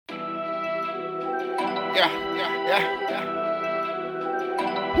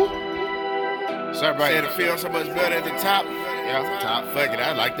Sorry, Said it feels so much better at the top. Yeah, top. Fuck it,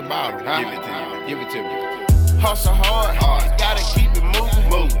 I like the bottom. Huh? Give it to you. Give it to me. Hustle hard, gotta keep it moving.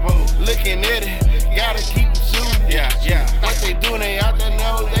 Looking at it, gotta keep it shooting. Yeah. What they doing, they out there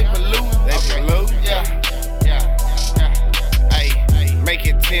know they pollute. Yeah. Hey, make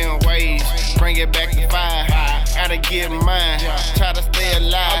it 10 ways, bring it back to 5. Gotta get mine, try to stay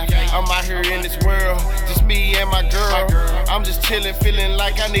alive. I'm out here in this world, just me and my girl. I'm just chillin', feeling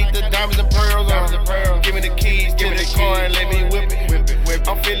like I need the diamonds and pearls. Give me the keys, give me the car and let me whip it.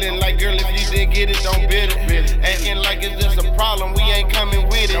 I'm feeling like, girl, if you didn't get it, don't bid it. Acting like it's just a problem, we ain't coming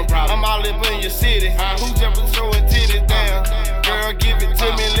with it. I'm all up in your city, who jumping throwing titties down? Girl, give it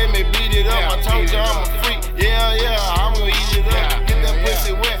to me, let me beat it up. I told you I'm a freak, yeah, I'm gonna eat it up. Get that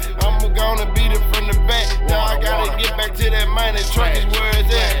pussy wet, I'm gonna beat it from the back. Now I gotta get back to that money, truck is where it's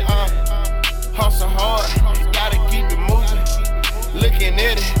at. Hustle hard, gotta keep it moving. Looking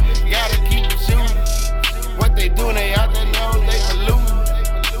at it, gotta keep it shooting. What they doing, they out there know they pollute.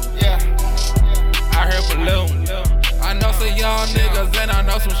 I heard pollute. I know some young niggas and I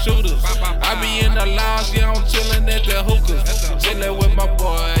know some shooters. I be in the lounge, yeah, I'm chillin' at the hookahs. Chillin' with my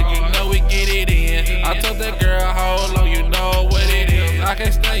boy, you know we get it in. I told that girl, hold on, you know what it is. I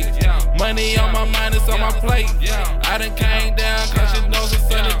can't stay. Money on my mind, it's on my plate. I done came down, cause she knows it's a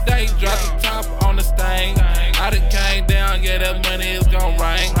sunny day. Drop the top on the stain. I done came down, yeah, that money is gon'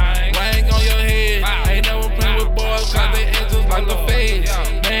 rain. Rain on your head. Ain't never playing with boys, cause they ain't just like the feds.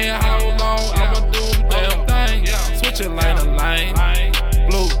 Man, how long I'ma do them damn thing? Switchin' lane to lane.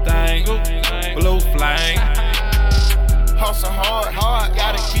 Blue thing, blue flame. Hustle hard,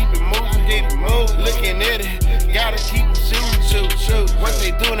 gotta keep it moving. Looking at it, gotta keep it shooting. What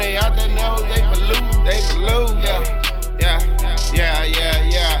they doing, they out there know they pollute. Yeah,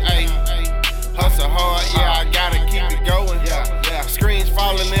 ayy. Hustle hard, yeah, I gotta keep it going. Screens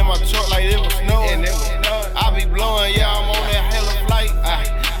falling in my truck like it was snowing. I be blowing, yeah, I'm on that hella flight.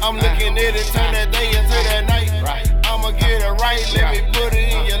 I'm looking at it, turn that day into that night. I'ma get it right, let me put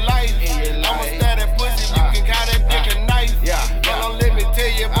it in your life. I'ma stab that pussy, you can call that dick a knife. But don't let me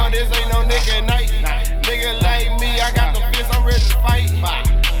tell you, but this ain't no nigga night. Nigga like me, I got the fist, I'm ready to fight.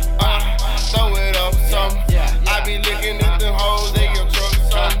 Throw it up some. I be looking at the hoes in your truck,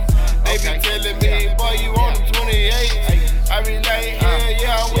 son. They be telling me, boy, you on the 28. I be like,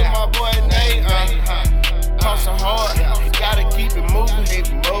 yeah, I'm with my boy Nate. Hustle hard, gotta keep it moving.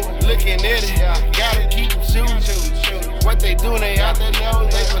 Looking at it, gotta keep it shooting. What they doing, they